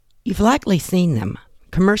You've likely seen them.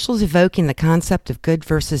 Commercials evoking the concept of good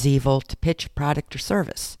versus evil to pitch a product or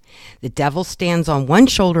service. The devil stands on one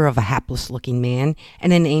shoulder of a hapless looking man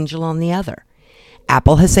and an angel on the other.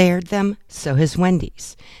 Apple has aired them, so has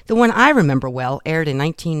Wendy's. The one I remember well aired in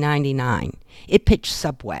 1999. It pitched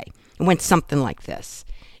Subway. It went something like this.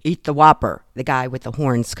 Eat the Whopper, the guy with the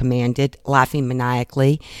horns commanded, laughing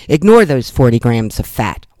maniacally. Ignore those 40 grams of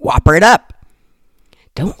fat. Whopper it up.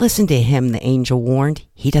 Don't listen to him, the angel warned.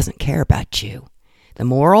 He doesn't care about you. The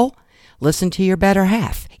moral? Listen to your better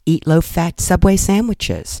half. Eat low-fat Subway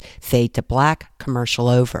sandwiches. Fade to black, commercial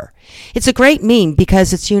over. It's a great meme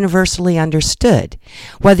because it's universally understood.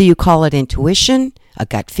 Whether you call it intuition, a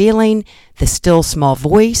gut feeling, the still small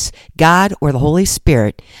voice, God, or the Holy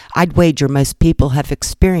Spirit, I'd wager most people have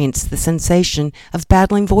experienced the sensation of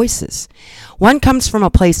battling voices. One comes from a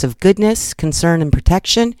place of goodness, concern, and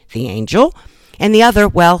protection, the angel, and the other,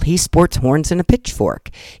 well, he sports horns and a pitchfork.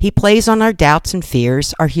 He plays on our doubts and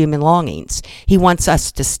fears, our human longings. He wants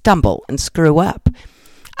us to stumble and screw up.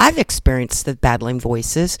 I've experienced the battling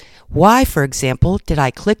voices. Why, for example, did I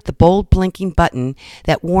click the bold blinking button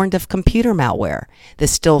that warned of computer malware? The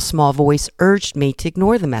still small voice urged me to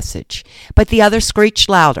ignore the message, but the other screeched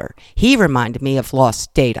louder. He reminded me of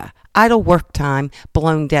lost data, idle work time,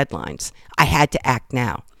 blown deadlines. I had to act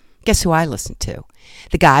now. Guess who I listened to?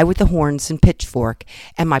 The guy with the horns and pitchfork,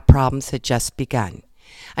 and my problems had just begun.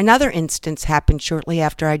 Another instance happened shortly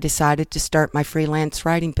after I decided to start my freelance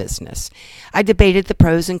writing business. I debated the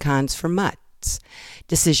pros and cons for months.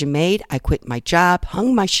 Decision made, I quit my job,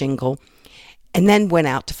 hung my shingle, and then went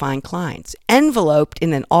out to find clients, enveloped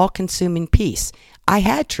in an all-consuming peace. I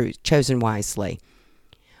had chosen wisely.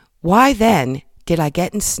 Why then did I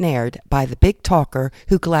get ensnared by the big talker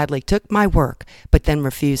who gladly took my work but then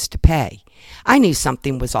refused to pay? I knew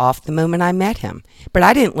something was off the moment I met him, but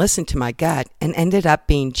I didn't listen to my gut and ended up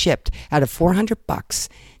being chipped out of $400.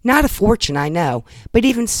 Not a fortune, I know, but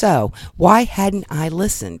even so, why hadn't I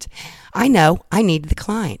listened? I know I needed the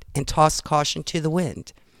client and tossed caution to the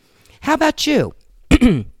wind. How about you?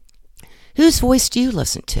 Whose voice do you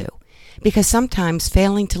listen to? Because sometimes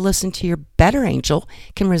failing to listen to your better angel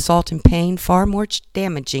can result in pain far more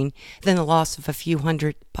damaging than the loss of a few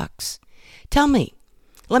 $100.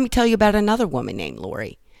 Let me tell you about another woman named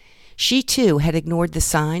Lori. She too had ignored the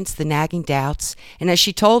signs, the nagging doubts, and as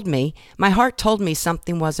she told me, my heart told me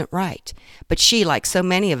something wasn't right. But she, like so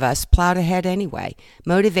many of us, plowed ahead anyway,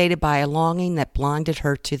 motivated by a longing that blinded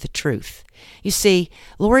her to the truth. You see,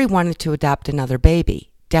 Lori wanted to adopt another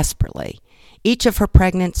baby, desperately. Each of her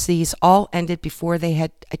pregnancies all ended before they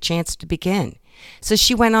had a chance to begin. So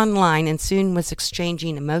she went online and soon was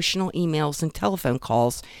exchanging emotional emails and telephone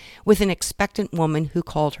calls with an expectant woman who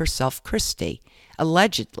called herself Christy,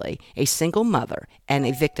 allegedly a single mother and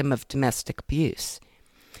a victim of domestic abuse.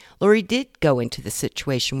 Lori did go into the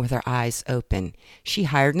situation with her eyes open. She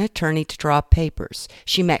hired an attorney to draw up papers.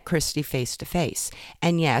 She met Christy face to face.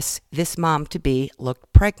 And yes, this mom-to-be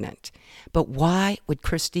looked pregnant. But why would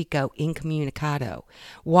Christy go incommunicado?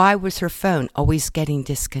 Why was her phone always getting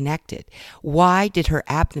disconnected? Why did her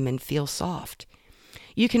abdomen feel soft?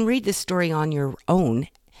 You can read this story on your own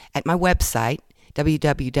at my website,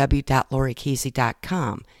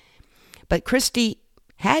 www.lorikesey.com. But Christy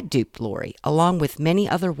had duped Lori, along with many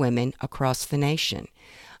other women across the nation.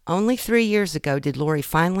 Only 3 years ago did Lori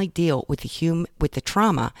finally deal with the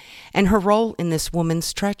trauma and her role in this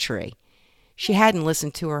woman's treachery. She hadn't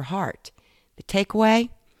listened to her heart. The takeaway?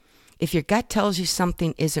 If your gut tells you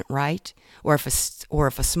something isn't right, or if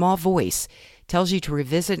a small voice tells you to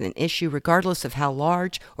revisit an issue regardless of how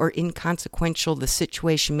large or inconsequential the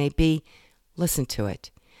situation may be, listen to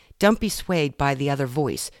it. Don't be swayed by the other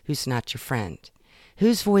voice who's not your friend.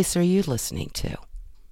 Whose voice are you listening to?